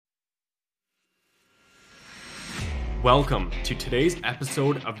Welcome to today's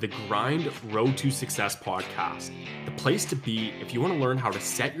episode of the Grind Road to Success podcast, the place to be if you want to learn how to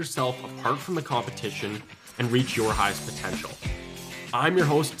set yourself apart from the competition and reach your highest potential. I'm your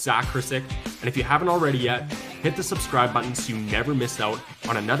host, Zach Krisick, and if you haven't already yet, hit the subscribe button so you never miss out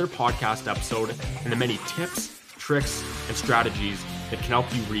on another podcast episode and the many tips, tricks, and strategies that can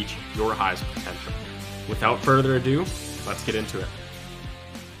help you reach your highest potential. Without further ado, let's get into it.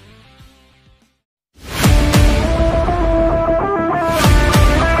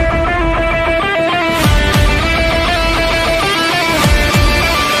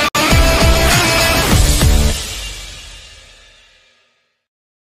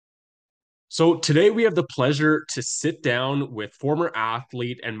 So today we have the pleasure to sit down with former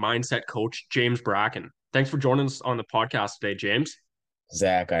athlete and mindset coach, James Brackin. Thanks for joining us on the podcast today, James.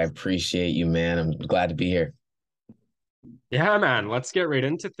 Zach, I appreciate you, man. I'm glad to be here. Yeah, man, let's get right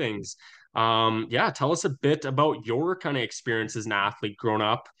into things. Tell us a bit about your kind of experience as an athlete growing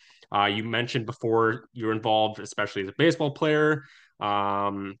up. You mentioned before you were involved, especially as a baseball player,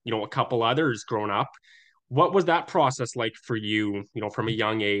 a couple others growing up. What was that process like for you, from a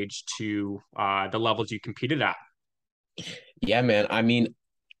young age to the levels you competed at? Yeah, man. I mean,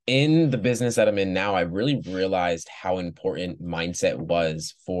 in the business that I'm in now, I really realized how important mindset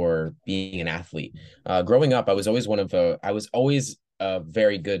was for being an athlete. Growing up, I was always a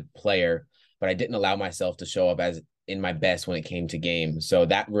very good player, but I didn't allow myself to show up as in my best when it came to games. So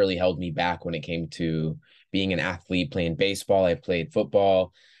that really held me back when it came to being an athlete, playing baseball. I played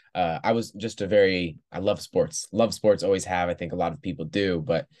football. I was just I love sports, always have. I think a lot of people do,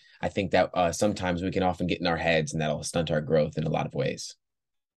 but I think that sometimes we can often get in our heads and that'll stunt our growth in a lot of ways.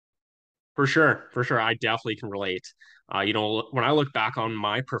 For sure, for sure. I definitely can relate. When I look back on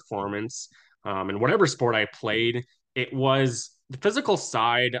my performance, in whatever sport I played, it was the physical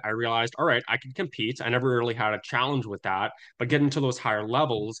side. I realized, all right, I can compete. I never really had a challenge with that, but getting to those higher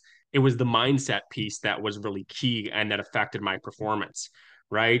levels, it was the mindset piece that was really key and that affected my performance,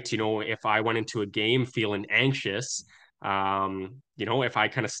 right? If I went into a game feeling anxious, if I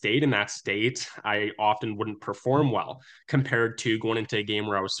kind of stayed in that state, I often wouldn't perform well compared to going into a game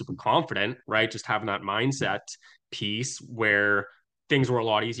where I was super confident, right? Just having that mindset piece where things were a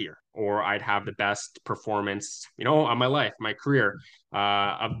lot easier, or I'd have the best performance, of my life, my career,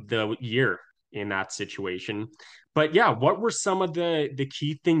 of the year in that situation. But yeah, what were some of the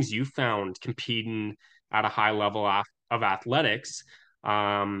key things you found competing at a high level of athletics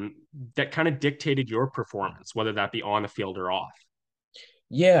that kind of dictated your performance, whether that be on the field or off?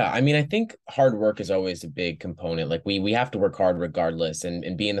 Yeah, I mean, I think hard work is always a big component. Like we have to work hard regardless,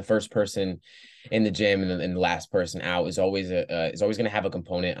 and being the first person in the gym and the last person out is always going to have a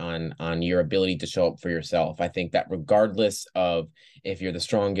component on your ability to show up for yourself. I think that regardless of if you're the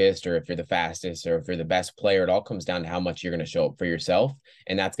strongest or if you're the fastest or if you're the best player, it all comes down to how much you're going to show up for yourself,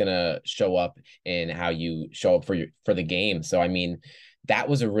 and that's going to show up in how you show up for the game. So I mean, that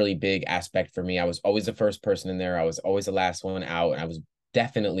was a really big aspect for me. I was always the first person in there. I was always the last one out, and I was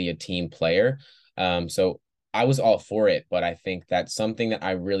definitely a team player. So I was all for it, but I think that something that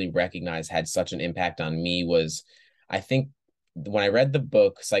I really recognized had such an impact on me was, I think when I read the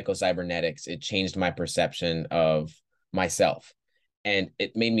book Psycho Cybernetics, it changed my perception of myself. And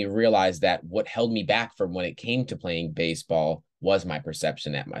it made me realize that what held me back from when it came to playing baseball was my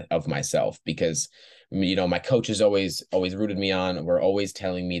perception of myself, because my coaches always rooted me on, were always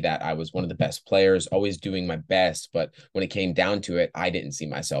telling me that I was one of the best players, always doing my best, but when it came down to it, I didn't see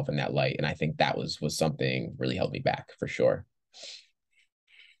myself in that light, and I think that was something really held me back for sure.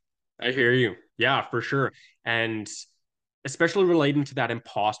 I hear you. Yeah, for sure. And especially relating to that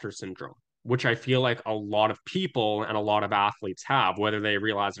imposter syndrome, which I feel like a lot of people and a lot of athletes have, whether they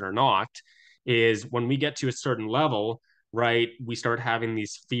realize it or not, is when we get to a certain level, right, we start having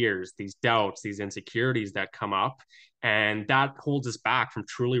these fears, these doubts, these insecurities that come up. And that holds us back from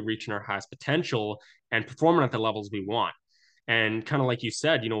truly reaching our highest potential and performing at the levels we want. And kind of like you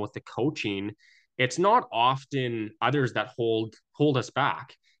said, with the coaching, it's not often others that hold us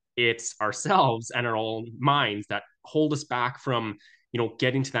back. It's ourselves and our own minds that hold us back from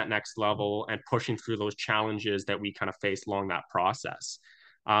getting to that next level and pushing through those challenges that we kind of face along that process.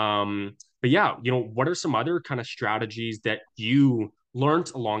 But yeah, what are some other kind of strategies that you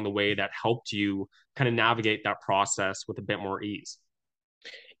learned along the way that helped you kind of navigate that process with a bit more ease?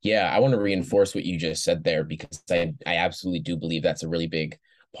 Yeah, I want to reinforce what you just said there, because I absolutely do believe that's a really big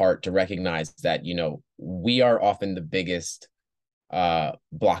part, to recognize that, we are often the biggest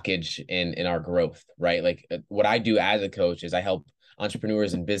blockage in our growth, right? Like what I do as a coach is I help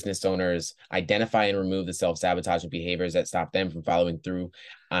entrepreneurs and business owners identify and remove the self-sabotaging behaviors that stop them from following through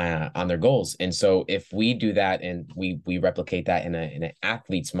on their goals. And so if we do that and we replicate that in an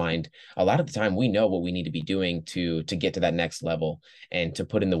athlete's mind, a lot of the time we know what we need to be doing to get to that next level and to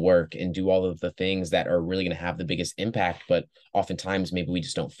put in the work and do all of the things that are really going to have the biggest impact. But oftentimes maybe we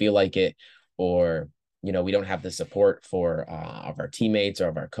just don't feel like it, or we don't have the support for of our teammates or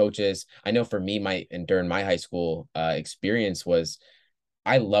of our coaches. I know for me, my and during my high school experience was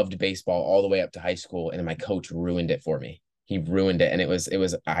I loved baseball all the way up to high school, and my coach ruined it for me. He ruined it, and it was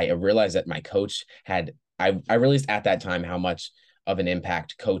I realized that my coach had I realized at that time how much of an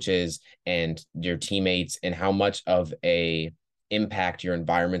impact coaches and your teammates and how much of a impact your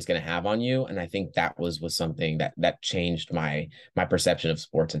environment's going to have on you. And I think that was something that changed my perception of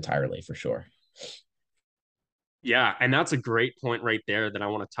sports entirely, for sure. Yeah, and that's a great point right there that I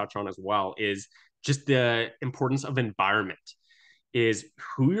want to touch on as well is just the importance of environment is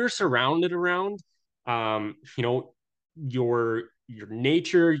who you're surrounded around. You know, your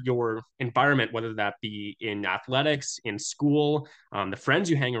nature, your environment, whether that be in athletics, in school, the friends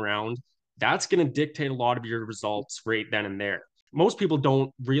you hang around, that's going to dictate a lot of your results right then and there. Most people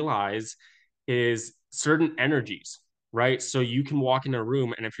don't realize is certain energies, right? So you can walk in a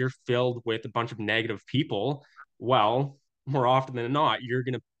room, and if you're filled with a bunch of negative people, well, more often than not, you're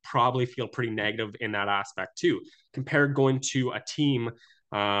going to probably feel pretty negative in that aspect too. Compared going to a team,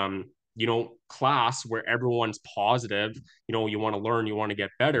 class where everyone's positive, you want to learn, you want to get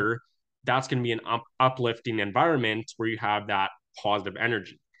better, that's going to be an uplifting environment where you have that positive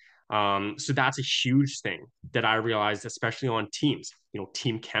energy. So that's a huge thing that I realized, especially on teams,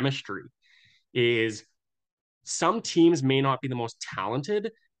 team chemistry is some teams may not be the most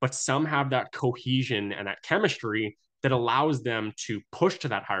talented, but some have that cohesion and that chemistry that allows them to push to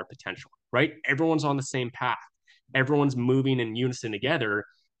that higher potential, right? Everyone's on the same path, everyone's moving in unison together.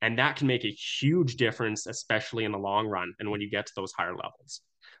 And that can make a huge difference, especially in the long run and when you get to those higher levels.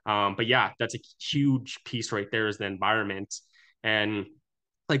 But yeah, that's a huge piece right there is the environment. And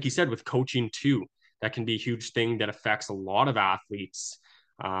like you said, with coaching too, that can be a huge thing that affects a lot of athletes.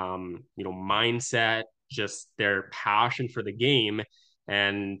 Mindset, just their passion for the game.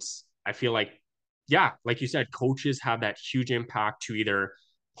 And I feel like, yeah, like you said, coaches have that huge impact to either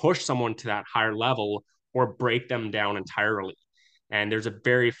push someone to that higher level or break them down entirely. And there's a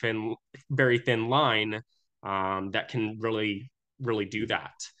very thin line that can really, really do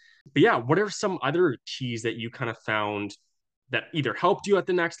that. But yeah, what are some other keys that you kind of found that either helped you at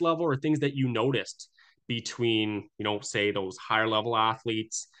the next level or things that you noticed between, say those higher level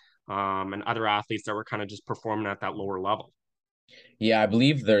athletes and other athletes that were kind of just performing at that lower level? Yeah, I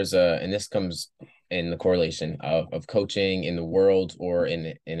believe there's and this comes in the correlation of coaching in the world or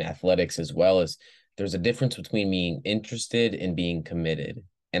in athletics as well, as there's a difference between being interested and being committed.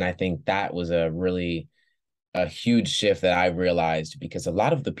 And I think that was a huge shift that I realized, because a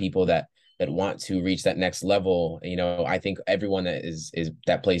lot of the people that want to reach that next level, I think everyone that is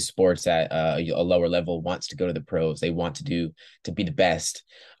that plays sports at a lower level wants to go to the pros. They want to be the best.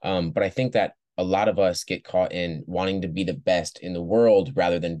 But I think that a lot of us get caught in wanting to be the best in the world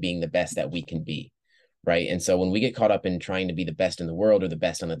rather than being the best that we can be. Right. And so when we get caught up in trying to be the best in the world or the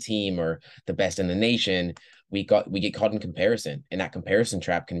best on the team or the best in the nation, we get caught in comparison. And that comparison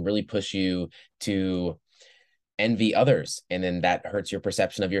trap can really push you to envy others, and then that hurts your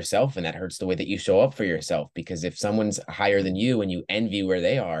perception of yourself, and that hurts the way that you show up for yourself, because if someone's higher than you and you envy where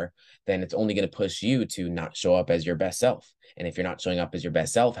they are, then it's only going to push you to not show up as your best self. And if you're not showing up as your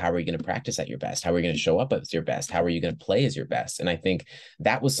best self, how are you going to practice at your best? How are you going to show up as your best? How are you going to play as your best? And I think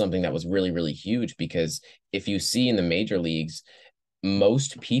that was something that was really, really huge, because if you see in the major leagues,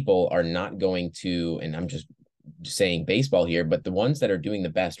 most people are not going to, and I'm just saying baseball here, but the ones that are doing the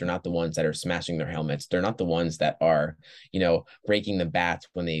best are not the ones that are smashing their helmets. They're not the ones that are, breaking the bats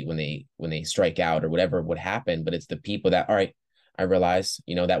when they strike out or whatever would happen. But it's the people that, all right, I realize,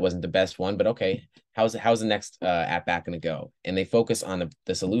 that wasn't the best one, but okay, how's the next at bat going to go? And they focus on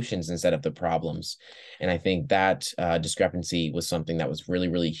the solutions instead of the problems. And I think that discrepancy was something that was really,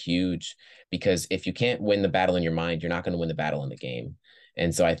 really huge, because if you can't win the battle in your mind, you're not going to win the battle in the game.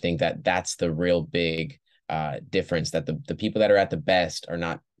 And so I think that that's the real big difference, that the people that are at the best are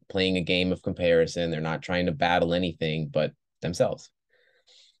not playing a game of comparison. They're not trying to battle anything but themselves.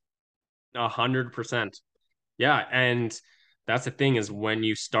 100%. Yeah, and that's the thing is when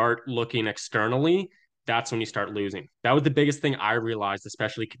you start looking externally, that's when you start losing. That was the biggest thing I realized,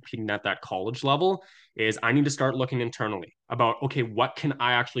 especially competing at that college level, is I need to start looking internally about, okay, what can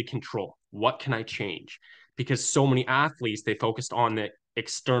I actually control? What can I change? Because so many athletes, they focused on the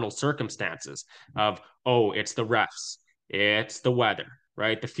external circumstances of, oh, it's the refs, It's the weather,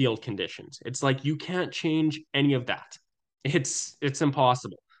 right? The field conditions. It's like you can't change any of that. It's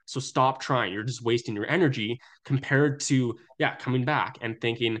impossible. So stop trying. You're just wasting your energy compared to yeah, coming back and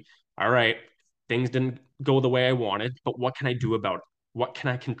thinking, all right, things didn't go the way I wanted, but what can I do about it? What can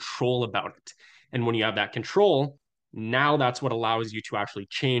I control about it? And when you have that control, now that's what allows you to actually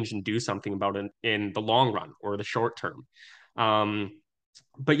change and do something about it in the long run or the short term. Um,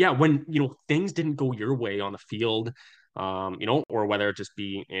 but yeah, when things didn't go your way on the field, or whether it just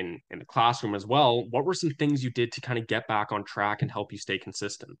be in the classroom as well, what were some things you did to kind of get back on track and help you stay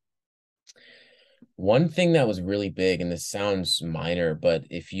consistent? One thing that was really big, and this sounds minor, but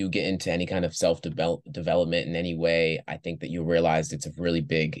if you get into any kind of self-development in any way, I think that you realize it's a really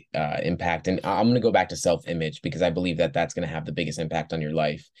big impact. And I'm going to go back to self-image because I believe that that's going to have the biggest impact on your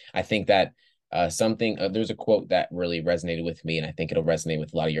life. I think that there's a quote that really resonated with me, and I think it'll resonate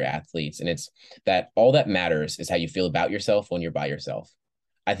with a lot of your athletes. And it's that all that matters is how you feel about yourself when you're by yourself.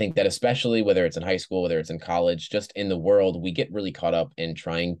 I think that especially whether it's in high school, whether it's in college, just in the world, we get really caught up in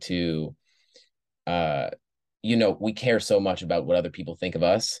trying to uh we care so much about what other people think of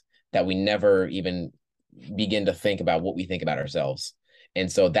us that we never even begin to think about what we think about ourselves.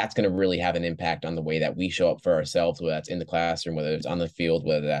 And so that's going to really have an impact on the way that we show up for ourselves, whether that's in the classroom, whether it's on the field,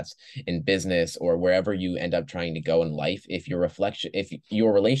 whether that's in business or wherever you end up trying to go in life. If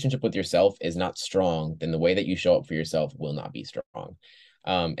your relationship with yourself is not strong, then the way that you show up for yourself will not be strong.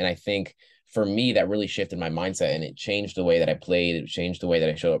 And I think for me, that really shifted my mindset and it changed the way that I played. It changed the way that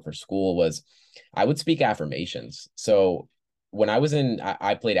I showed up for school was I would speak affirmations. So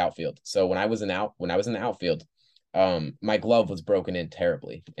I played outfield. So when I was in the outfield, my glove was broken in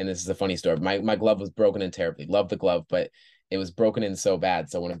terribly. And this is a funny story. My glove was broken in terribly. Love the glove, but it was broken in so bad.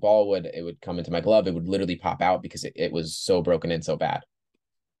 So when a ball would come into my glove, it would literally pop out because it was so broken in so bad.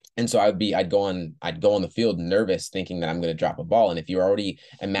 And so I'd go on the field nervous, thinking that I'm going to drop a ball. And if you're already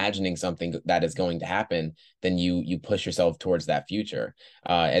imagining something that is going to happen, then you push yourself towards that future.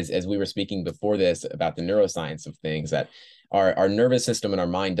 As we were speaking before this about the neuroscience of things, that our nervous system and our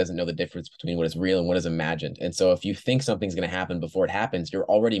mind doesn't know the difference between what is real and what is imagined. And so if you think something's going to happen before it happens, you're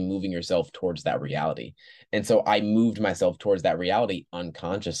already moving yourself towards that reality. And so I moved myself towards that reality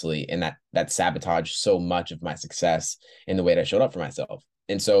unconsciously, and that sabotaged so much of my success in the way that I showed up for myself.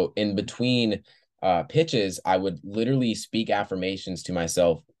 And so in between pitches, I would literally speak affirmations to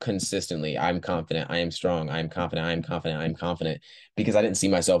myself consistently. I'm confident. I am strong. I am confident. I am confident. I am confident because I didn't see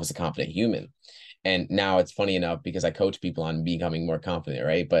myself as a confident human. And now it's funny enough because I coach people on becoming more confident,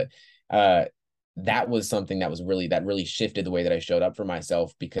 right? But uh, that was something that really shifted the way that I showed up for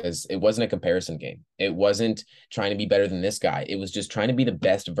myself because it wasn't a comparison game. It wasn't trying to be better than this guy. It was just trying to be the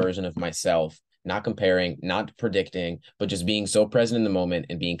best version of myself, not comparing, not predicting, but just being so present in the moment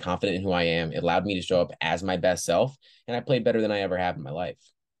and being confident in who I am. It allowed me to show up as my best self, and I played better than I ever have in my life.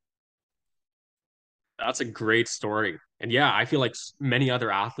 That's a great story. And yeah, I feel like many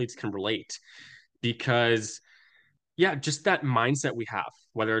other athletes can relate because yeah, just that mindset we have,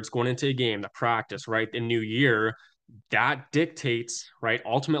 whether it's going into a game, the practice, right? The new year, that dictates, right,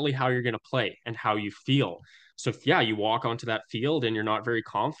 ultimately how you're going to play and how you feel. So if yeah, you walk onto that field and you're not very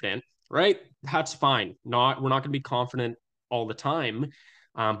confident, right? That's fine. We're not going to be confident all the time.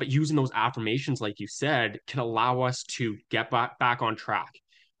 But using those affirmations, like you said, can allow us to get back on track.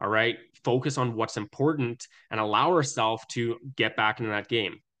 All right. Focus on what's important and allow ourselves to get back into that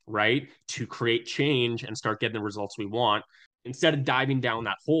game, right? To create change and start getting the results we want instead of diving down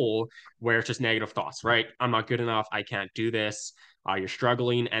that hole where it's just negative thoughts, right? I'm not good enough. I can't do this. You're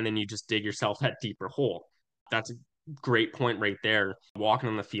struggling. And then you just dig yourself that deeper hole. That's a great point right there. Walking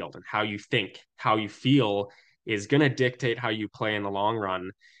on the field and how you think, how you feel is going to dictate how you play in the long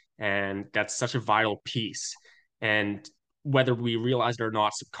run. And that's such a vital piece. And whether we realize it or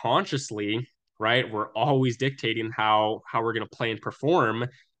not subconsciously, right, we're always dictating how we're going to play and perform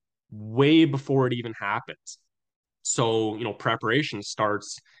way before it even happens. So, preparation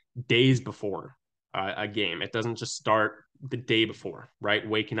starts days before a game. It doesn't just start the day before, right?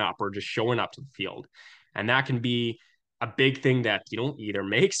 Waking up or just showing up to the field. And that can be a big thing that, either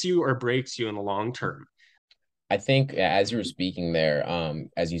makes you or breaks you in the long term. I think as you were speaking there,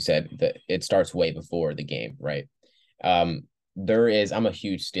 as you said, that it starts way before the game, right? Um, I'm a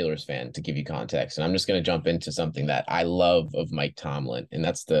huge Steelers fan to give you context, and I'm just going to jump into something that I love of Mike Tomlin, and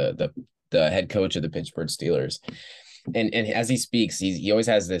that's the head coach of the Pittsburgh Steelers. And as he speaks, he always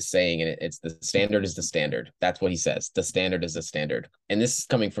has this saying, and it's the standard is the standard. That's what he says. The standard is the standard. And this is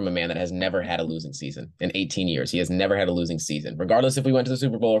coming from a man that has never had a losing season in 18 years. He has never had a losing season, regardless if we went to the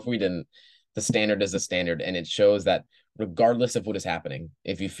Super Bowl or if we didn't. The standard is the standard. And it shows that regardless of what is happening,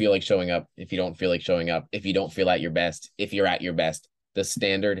 if you feel like showing up, if you don't feel like showing up, if you don't feel at your best, if you're at your best, the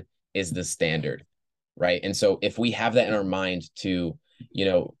standard is the standard. Right. And so if we have that in our mind to, you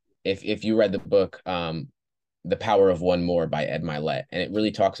know, if you read the book, The Power of One More by Ed Milet, and it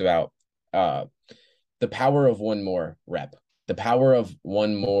really talks about uh the power of one more rep, the power of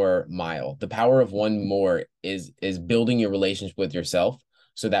one more mile, the power of one more is building your relationship with yourself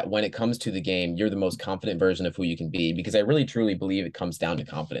so that when it comes to the game, you're the most confident version of who you can be. Because I really truly believe it comes down to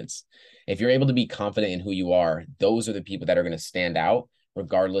confidence. If you're able to be confident in who you are, those are the people that are going to stand out,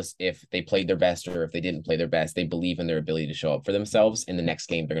 regardless if they played their best or if they didn't play their best. They believe in their ability to show up for themselves. In the next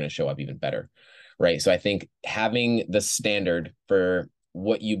game, they're going to show up even better. Right. So I think having the standard for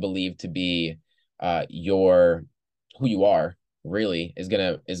what you believe to be your who you are really is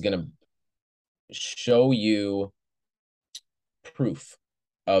gonna show you proof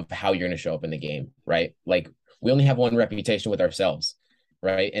of how you're gonna show up in the game, right? Like we only have one reputation with ourselves,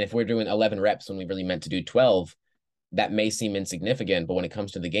 right? And if we're doing 11 reps when we really meant to do 12, that may seem insignificant, but when it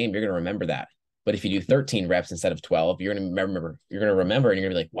comes to the game, you're gonna remember that. But if you do 13 reps instead of 12, you're gonna remember, and you're gonna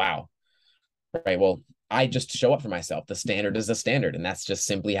be like, wow, right? Well, I just show up for myself. The standard is the standard, and that's just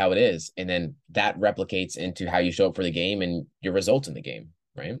simply how it is. And then that replicates into how you show up for the game and your results in the game,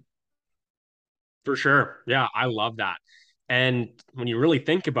 right? For sure. Yeah, I love that. And when you really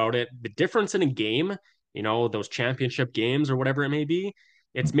think about it, the difference in a game, those championship games or whatever it may be,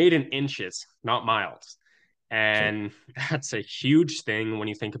 it's made in inches, not miles. So And that's a huge thing when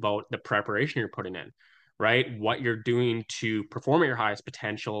you think about the preparation you're putting in, right? What you're doing to perform at your highest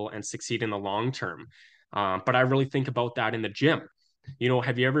potential and succeed in the long term. But I really think about that in the gym.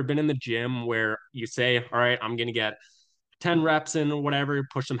 Have you ever been in the gym where you say, all right, I'm going to get 10 reps in or whatever,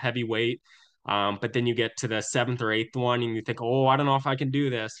 push some heavy weight. But then you get to the seventh or eighth one and you think, oh, I don't know if I can do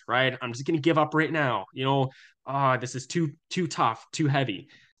this, right? I'm just going to give up right now. This is too tough, too heavy.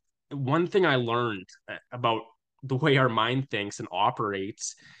 One thing I learned about the way our mind thinks and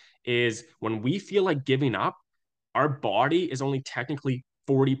operates is when we feel like giving up, our body is only technically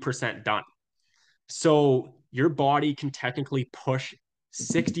 40% done. So your body can technically push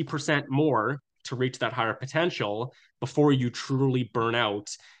 60% more to reach that higher potential before you truly burn out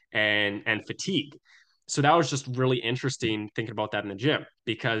and fatigue. So that was just really interesting thinking about that in the gym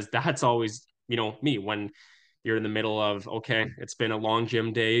because that's always, me when you're in the middle of, okay, it's been a long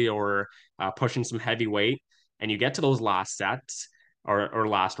gym day or pushing some heavy weight and you get to those last sets or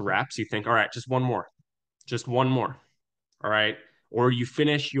last reps, you think, all right, just one more. All right. Or you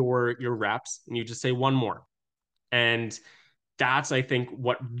finish your reps and you just say one more. And that's, I think,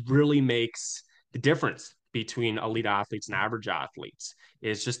 what really makes the difference between elite athletes and average athletes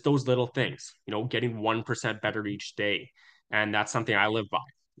is just those little things, getting 1% better each day. And that's something I live by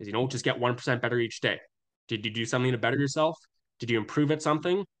is, just get 1% better each day. Did you do something to better yourself? Did you improve at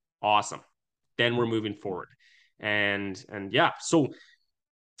something? Awesome. Then we're moving forward. And yeah, so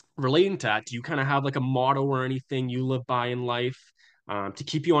relating to that, do you kind of have like a motto or anything you live by in life to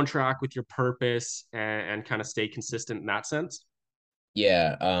keep you on track with your purpose and kind of stay consistent in that sense?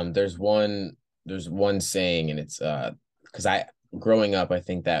 yeah, there's one saying, and it's because I growing up, I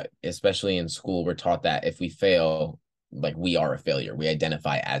think that especially in school, we're taught that if we fail, like we are a failure. We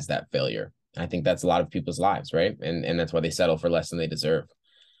identify as that failure. I think that's a lot of people's lives, right? And that's why they settle for less than they deserve.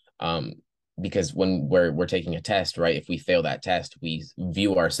 Um, because when we're taking a test, right? If we fail that test, we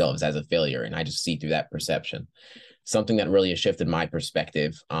view ourselves as a failure, and I just see through that perception. Something that really has shifted my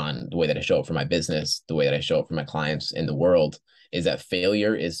perspective on the way that I show up for my business, the way that I show up for my clients in the world, is that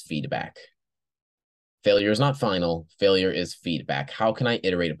failure is feedback. Failure is not final. Failure is feedback. How can I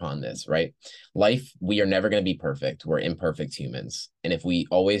iterate upon this, right? Life, we are never going to be perfect. We're imperfect humans. And if we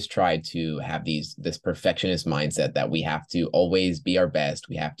always try to have this perfectionist mindset that we have to always be our best,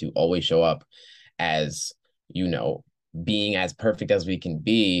 we have to always show up as, you know, being as perfect as we can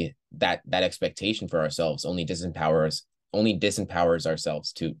be, that expectation for ourselves only disempowers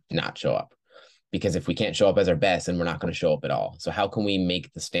ourselves to not show up, because if we can't show up as our best, then we're not going to show up at all. So how can we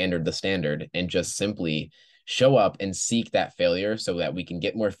make the standard and just simply show up and seek that failure so that we can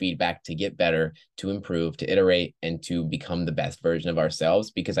get more feedback to get better, to improve, to iterate, and to become the best version of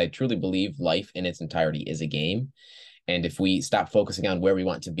ourselves? Because I truly believe life in its entirety is a game. And if we stop focusing on where we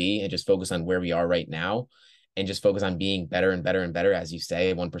want to be and just focus on where we are right now, and just focus on being better and better and better, as you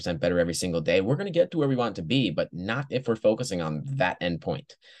say, 1% better every single day, we're going to get to where we want to be, but not if we're focusing on that end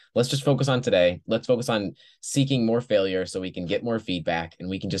point. Let's just focus on today. Let's focus on seeking more failure so we can get more feedback and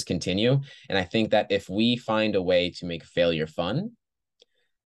we can just continue. And I think that if we find a way to make failure fun,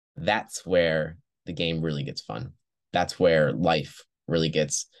 that's where the game really gets fun. That's where life really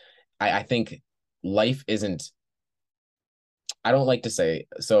gets I think life isn't, I don't like to say,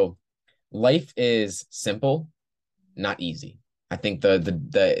 so life is simple, not easy. I think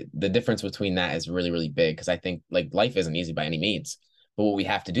the difference between that is really, really big because I think like life isn't easy by any means. But what we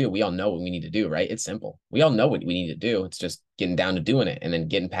have to do, we all know what we need to do, right? It's simple. We all know what we need to do. It's just getting down to doing it and then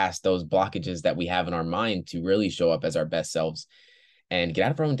getting past those blockages that we have in our mind to really show up as our best selves and get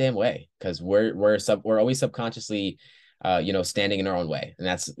out of our own damn way because we're always subconsciously standing in our own way. And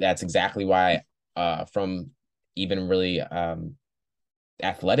that's exactly why from even really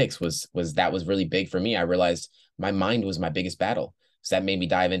athletics was really big for me. I realized my mind was my biggest battle. So that made me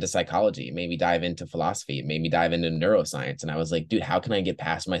dive into psychology. It made me dive into philosophy. It made me dive into neuroscience. And I was like, dude, how can I get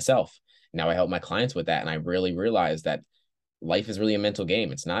past myself? Now I help my clients with that. And I really realized that life is really a mental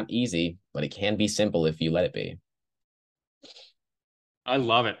game. It's not easy, but it can be simple if you let it be. I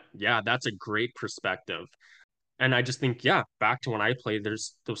love it. Yeah, that's a great perspective. And I just think, yeah, back to when I played,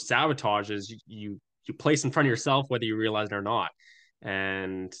 there's those sabotages you place in front of yourself, whether you realize it or not.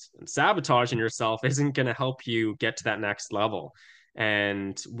 And sabotaging yourself isn't going to help you get to that next level.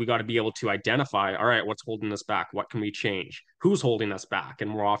 And we got to be able to identify, all right, what's holding us back? What can we change? Who's holding us back?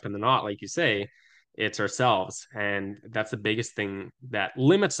 And more often than not, like you say, it's ourselves. And that's the biggest thing that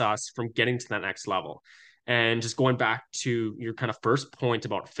limits us from getting to that next level. And just going back to your kind of first point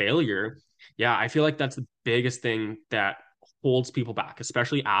about failure, yeah, I feel like that's the biggest thing that holds people back,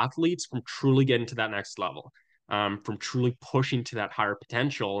 especially athletes, from truly getting to that next level, from truly pushing to that higher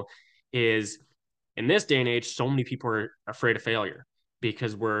potential. Is in this day and age, so many people are afraid of failure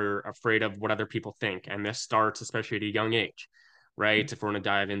because we're afraid of what other people think. And this starts especially at a young age, right? If we're going to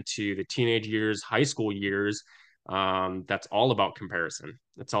dive into the teenage years, high school years, that's all about comparison.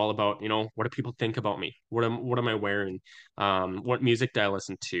 It's all about, what do people think about me? What am I wearing? What music do I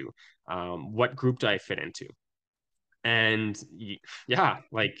listen to? What group do I fit into? And yeah,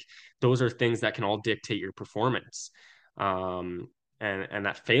 like those are things that can all dictate your performance. Um, and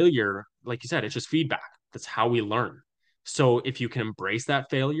that failure, like you said, it's just feedback. That's how we learn. So if you can embrace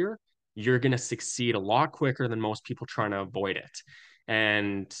that failure, you're going to succeed a lot quicker than most people trying to avoid it.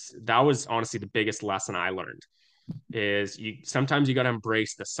 And that was honestly the biggest lesson I learned is you sometimes you got to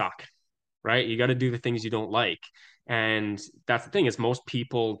embrace the suck, right? You got to do the things you don't like. And that's the thing is most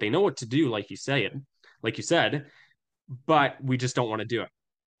people they know what to do, like you said, but we just don't want to do it,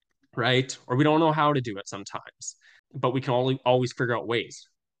 right? Or we don't know how to do it sometimes. But we can always figure out ways,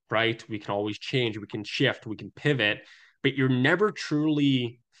 right? We can always change, we can shift, we can pivot, but you're never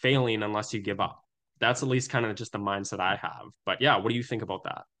truly failing unless you give up. That's at least kind of just the mindset I have. But yeah, what do you think about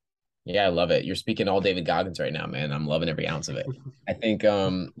that? Yeah, I love it. You're speaking all David Goggins right now, man. I'm loving every ounce of it. I think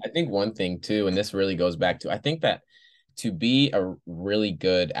one thing too, and this really goes back to I think that to be a really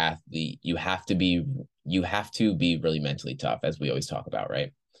good athlete, you have to be really mentally tough, as we always talk about,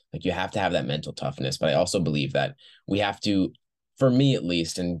 right? Like you have to have that mental toughness. But I also believe that we have to, for me at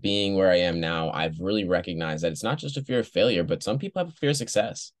least, and being where I am now, I've really recognized that it's not just a fear of failure, but some people have a fear of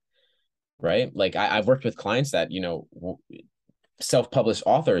success, right? Like I've worked with clients that, self-published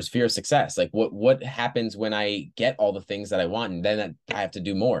authors fear of success. Like what happens when I get all the things that I want and then I have to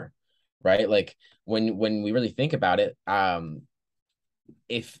do more, right? Like when we really think about it,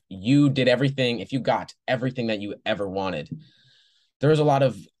 if you did everything, if you got everything that you ever wanted, there's a lot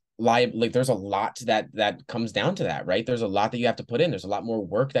of like there's a lot that comes down to that, right? There's a lot that you have to put in. There's a lot more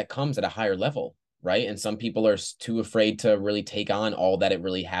work that comes at a higher level, right? And some people are too afraid to really take on all that it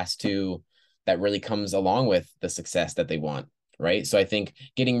really has to, that really comes along with the success that they want, right? So I think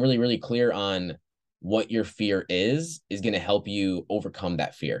getting really, really clear on what your fear is going to help you overcome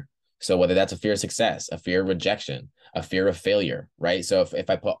that fear. So whether that's a fear of success, a fear of rejection, a fear of failure, right? So if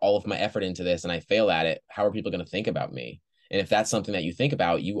I put all of my effort into this and I fail at it, how are people going to think about me? And if that's something that you think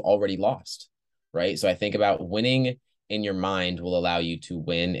about, you already lost, right? So I think about winning in your mind will allow you to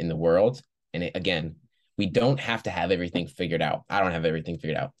win in the world. And again, we don't have to have everything figured out. I don't have everything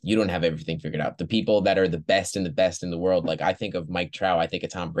figured out. You don't have everything figured out. The people that are the best and the best in the world, like I think of Mike Trout, I think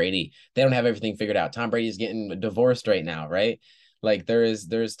of Tom Brady. They don't have everything figured out. Tom Brady is getting divorced right now, right? Like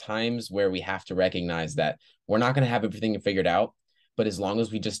there's times where we have to recognize that we're not going to have everything figured out, but as long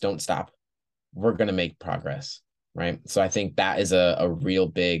as we just don't stop, we're going to make progress, right? So I think that is a real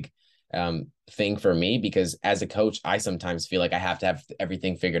big thing for me because as a coach, I sometimes feel like I have to have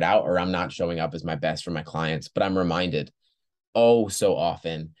everything figured out or I'm not showing up as my best for my clients. But I'm reminded oh so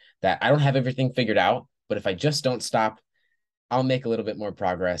often that I don't have everything figured out, but if I just don't stop, I'll make a little bit more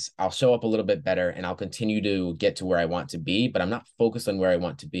progress. I'll show up a little bit better and I'll continue to get to where I want to be, but I'm not focused on where I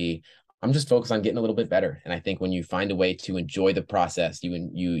want to be. I'm just focused on getting a little bit better. And I think when you find a way to enjoy the process,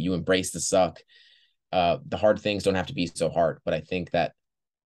 you embrace the suck. The hard things don't have to be so hard, but I think that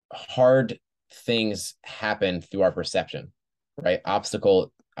hard things happen through our perception, right?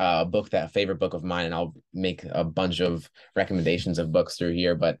 Obstacle, book, that favorite book of mine, and I'll make a bunch of recommendations of books through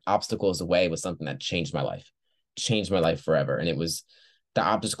here, but Obstacles Away was something that changed my life forever. And it was the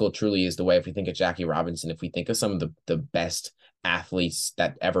obstacle truly is the way. If we think of Jackie Robinson, if we think of some of the best athletes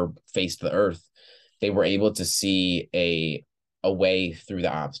that ever faced the earth, they were able to see a way through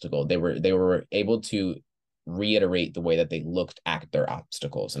the obstacle. They were able to reiterate the way that they looked at their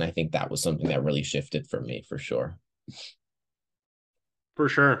obstacles. And I think that was something that really shifted for me for sure. For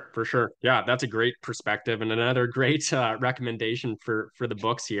sure, for sure. Yeah, that's a great perspective and another great recommendation for the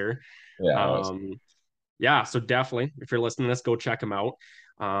books here. Yeah, it was. Um, yeah, so definitely, if you're listening to this, go check them out.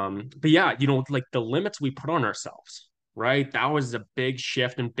 But yeah, like the limits we put on ourselves, right? That was a big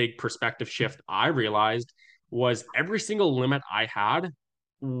shift and big perspective shift. I realized was every single limit I had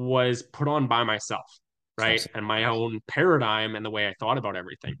was put on by myself, right? Absolutely. And my own paradigm and the way I thought about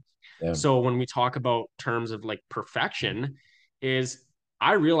everything. Yeah. So when we talk about terms of like perfection, is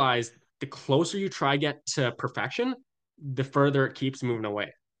I realized the closer you try get to perfection, the further it keeps moving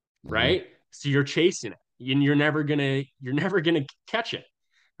away, Mhm. right? So you're chasing it and you're never gonna catch it.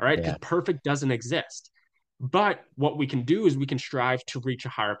 All right. Because Yeah. perfect doesn't exist. But what we can do is we can strive to reach a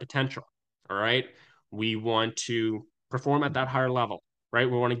higher potential. All right. We want to perform at that higher level, right?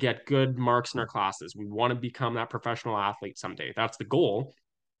 We want to get good marks in our classes. We want to become that professional athlete someday. That's the goal.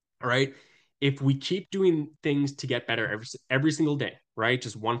 All right. If we keep doing things to get better every single day, right?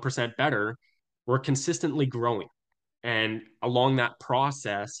 Just 1% better, we're consistently growing. And along that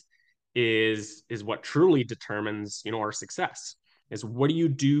process is what truly determines, our success. Is what do you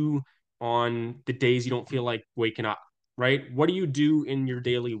do on the days you don't feel like waking up, right? What do you do in your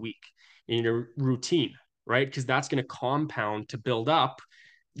daily week, in your routine, right? Because that's going to compound to build up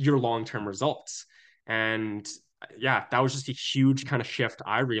your long-term results. And yeah, that was just a huge kind of shift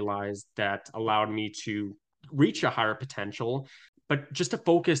I realized that allowed me to reach a higher potential, but just to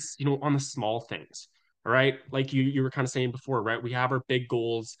focus, on the small things. All right. Like you were kind of saying before, right? We have our big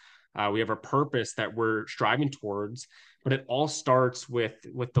goals, we have our purpose that we're striving towards, but it all starts with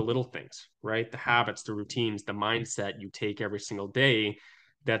the little things, right? The habits, the routines, the mindset you take every single day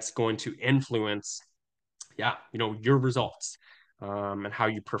that's going to influence, yeah, your results, and how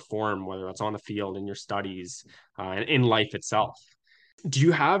you perform, whether that's on the field, in your studies, and in life itself. Do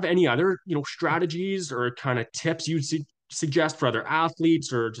you have any other, strategies or kind of tips you'd suggest for other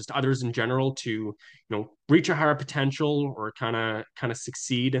athletes or just others in general to, reach a higher potential or kind of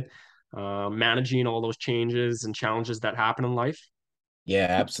succeed, managing all those changes and challenges that happen in life? Yeah,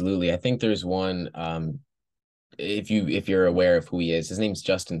 absolutely. I think there's one, if you're aware of who he is, his name's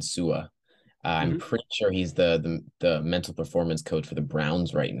Justin Sua. I'm Hmm. pretty sure he's the mental performance coach for the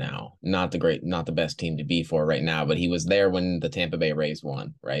Browns right now. Not the best team to be for right now, but he was there when the Tampa Bay Rays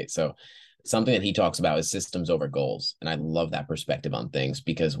won, right? So something that he talks about is systems over goals, and I love that perspective on things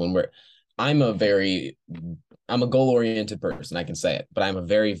because I'm a very, I'm a goal oriented person. I can say it, but I'm a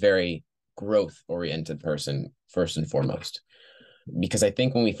very, very growth oriented person first and foremost. Because I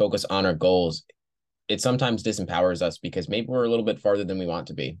think when we focus on our goals, it sometimes disempowers us because maybe we're a little bit farther than we want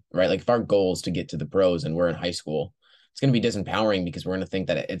to be, right? Like if our goal is to get to the pros and we're in high school, it's going to be disempowering because we're going to think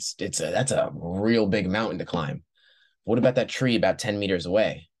that that's a real big mountain to climb. What about that tree about 10 meters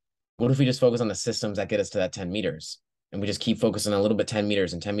away? What if we just focus on the systems that get us to that 10 meters? And we just keep focusing on a little bit 10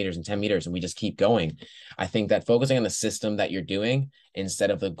 meters and 10 meters and 10 meters, and we just keep going. I think that focusing on the system that you're doing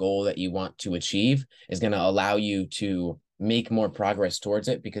instead of the goal that you want to achieve is going to allow you to make more progress towards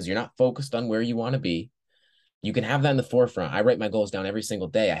it because you're not focused on where you want to be. You can have that in the forefront. I write my goals down every single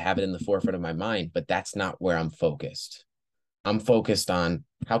day. I have it in the forefront of my mind, but that's not where I'm focused. I'm focused on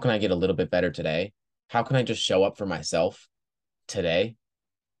how can I get a little bit better today? How can I just show up for myself today?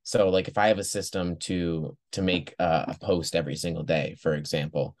 So like if I have a system to make a post every single day, for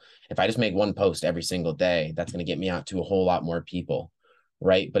example, if I just make one post every single day, that's going to get me out to a whole lot more people,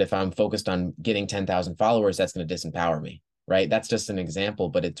 right? But if I'm focused on getting 10,000 followers, that's going to disempower me, right? That's just an example,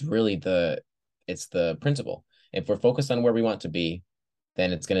 but it's the principle. If we're focused on where we want to be,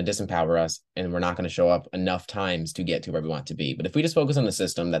 then it's going to disempower us and we're not going to show up enough times to get to where we want to be. But if we just focus on the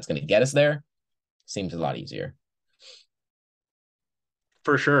system that's going to get us there, seems a lot easier.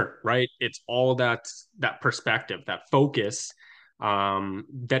 For sure, right? It's all that perspective, that focus,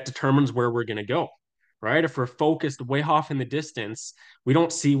 that determines where we're going to go, right? If we're focused way off in the distance, we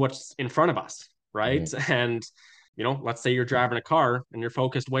don't see what's in front of us, right? Mhm. And let's say you're driving a car and you're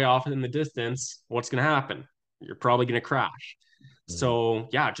focused way off in the distance, what's going to happen? You're probably going to crash. Mhm. So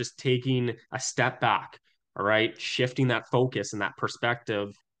yeah, just taking a step back, all right, shifting that focus and that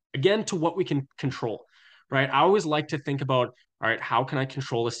perspective again to what we can control, right? I always like to think about all right, how can I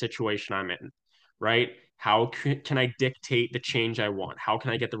control the situation I'm in? Right? How can I dictate the change I want? How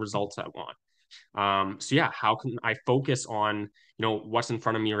can I get the results I want? So yeah, how can I focus on, what's in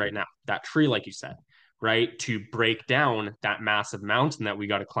front of me right now? That tree, like you said, right? To break down that massive mountain that we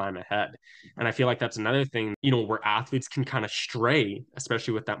got to climb ahead. And I feel like that's another thing, where athletes can kind of stray,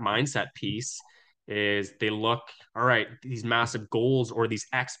 especially with that mindset piece, is they look, all right, these massive goals or these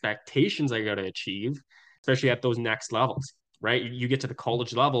expectations I got to achieve, especially at those next levels, right? You get to the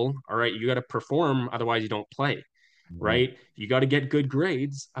college level, all right, you got to perform, otherwise you don't play, Mhm. right? You got to get good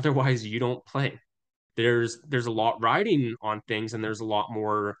grades, otherwise you don't play. There's a lot riding on things, and there's a lot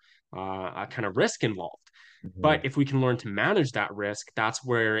more kind of risk involved. But Mhm. if we can learn to manage that risk, that's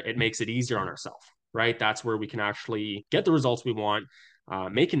where it makes it easier on ourselves, right? That's where we can actually get the results we want,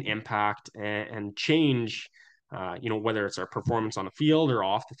 make an impact, and change. Whether it's our performance on the field or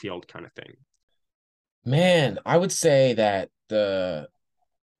off the field, kind of thing. Man, I would say that the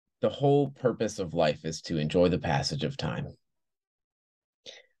whole purpose of life is to enjoy the passage of time.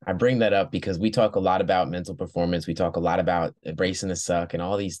 I bring that up because we talk a lot about mental performance. We talk a lot about embracing the suck and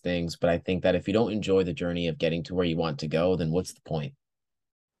all these things. But I think that if you don't enjoy the journey of getting to where you want to go, then what's the point?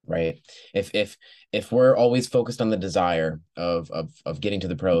 Right? If we're always focused on the desire of getting to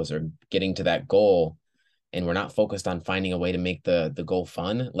the pros or getting to that goal, and we're not focused on finding a way to make the goal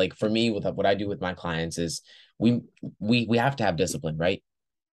fun. Like for me, with what I do with my clients is we we have to have discipline, right?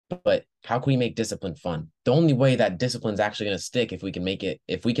 But how can we make discipline fun? The only way that discipline is actually going to stick if we can make it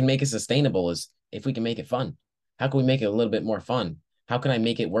sustainable is if we can make it fun. How can we make it a little bit more fun? How can I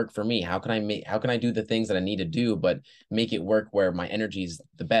make it work for me? How can I do the things that I need to do, but make it work where my energy is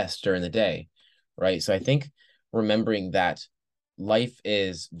the best during the day? Right. So I think remembering that life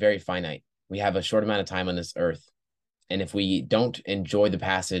is very finite. We have a short amount of time on this earth. And if we don't enjoy the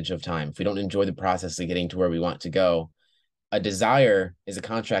passage of time, if we don't enjoy the process of getting to where we want to go, a desire is a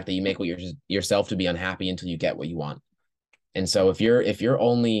contract that you make with yourself to be unhappy until you get what you want. And so if you're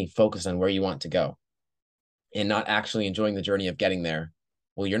only focused on where you want to go and not actually enjoying the journey of getting there,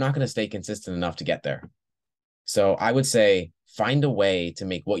 well, you're not going to stay consistent enough to get there. So I would say find a way to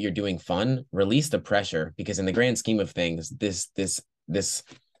make what you're doing fun, release the pressure, because in the grand scheme of things, this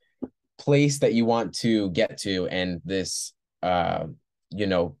place that you want to get to and this you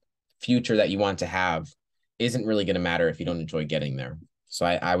know future that you want to have isn't really going to matter if you don't enjoy getting there. So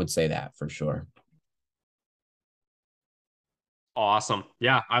I would say that for sure. Awesome.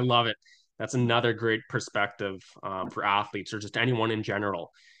 Yeah, I love it. That's another great perspective for athletes or just anyone in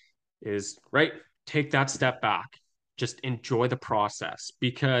general is right. Take that step back. Just enjoy the process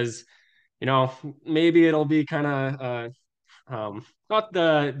because, you know, maybe it'll be kind of not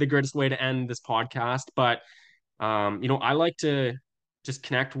the greatest way to end this podcast, but I like to just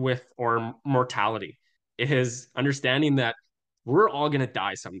connect with our mortality. It is understanding that we're all gonna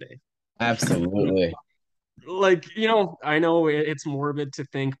die someday. Absolutely. Like, I know it's morbid to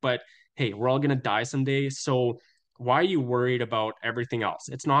think, but hey, we're all gonna die someday. So why are you worried about everything else?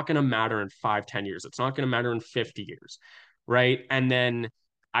 It's not gonna matter in 5, 10 years. It's not gonna matter in 50 years, right? And then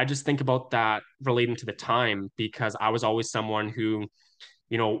I just think about that relating to the time because I was always someone who,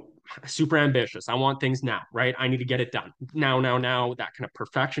 you know, super ambitious. I want things now, right? I need to get it done now, now, now. That kind of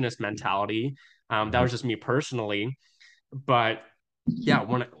perfectionist mentality. That was just me personally. But yeah,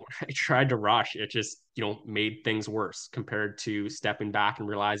 when I tried to rush, it just, made things worse compared to stepping back and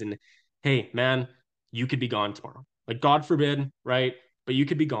realizing, hey, man, you could be gone tomorrow. Like, God forbid, right? But you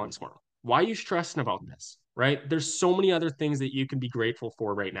could be gone tomorrow. Why are you stressing about this, right? There's so many other things that you can be grateful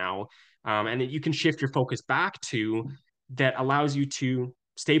for right now, and that you can shift your focus back to that allows you to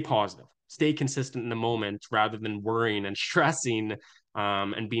stay positive, stay consistent in the moment rather than worrying and stressing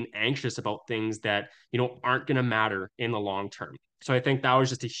and being anxious about things that aren't going to matter in the long term. So I think that was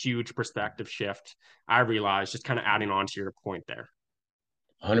just a huge perspective shift. I realized just kind of adding on to your point there.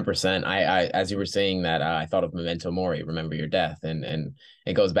 100%. As you were saying that, I thought of Memento Mori, Remember Your Death, and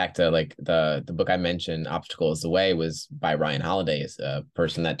it goes back to like the book I mentioned, Obstacle is the Way, was by Ryan Holiday, is a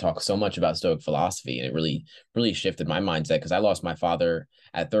person that talks so much about Stoic philosophy, and it really shifted my mindset because I lost my father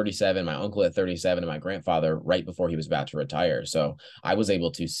at 37, my uncle at 37, and my grandfather right before he was about to retire. So I was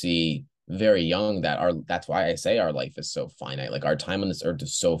able to see very young that our that's why I say our life is so finite. Like our time on this earth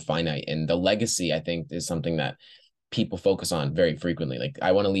is so finite, and the legacy I think is something that people focus on very frequently. Like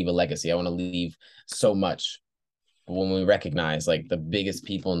I want to leave a legacy. I want to leave so much. But when we recognize like the biggest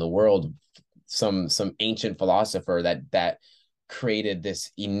people in the world, some ancient philosopher that created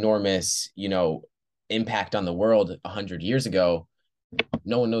this enormous, impact on the world 100 years ago,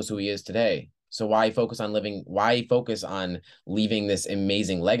 no one knows who he is today. So why focus on leaving this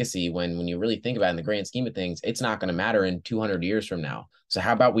amazing legacy when you really think about it in the grand scheme of things, it's not going to matter in 200 years from now. So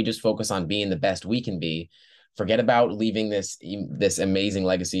how about we just focus on being the best we can be? Forget about leaving this amazing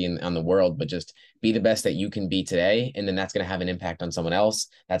legacy on the world, but just be the best that you can be today. And then that's going to have an impact on someone else.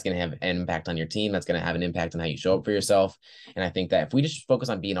 That's going to have an impact on your team. That's going to have an impact on how you show up for yourself. And I think that if we just focus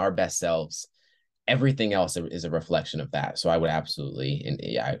on being our best selves, everything else is a reflection of that. So I would absolutely, and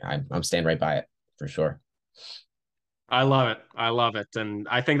yeah, I'm stand right by it for sure. I love it. I love it. And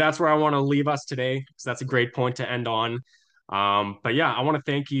I think that's where I want to leave us today because that's a great point to end on. But yeah, I want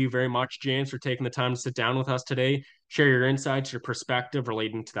to thank you very much, James, for taking the time to sit down with us today, share your insights, your perspective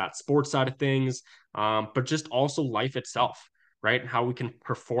relating to that sports side of things, but just also life itself, right? How we can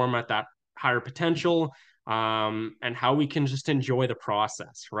perform at that higher potential, and how we can just enjoy the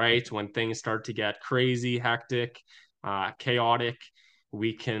process, right? When things start to get crazy, hectic, chaotic,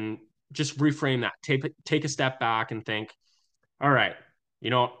 we can just reframe that, take a step back and think, all right,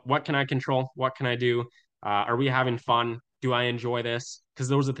 what can I control? What can I do? Are we having fun? Do I enjoy this? Because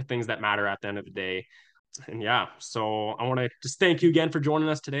those are the things that matter at the end of the day. And yeah, so I want to just thank you again for joining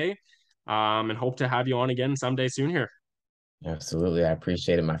us today, and hope to have you on again someday soon here. Absolutely. I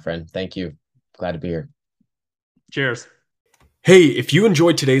appreciate it, my friend. Thank you. Glad to be here. Cheers. Hey, if you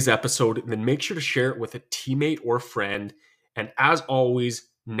enjoyed today's episode, then make sure to share it with a teammate or friend. And as always,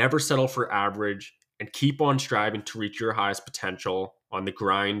 never settle for average and keep on striving to reach your highest potential on the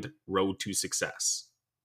grind road to success.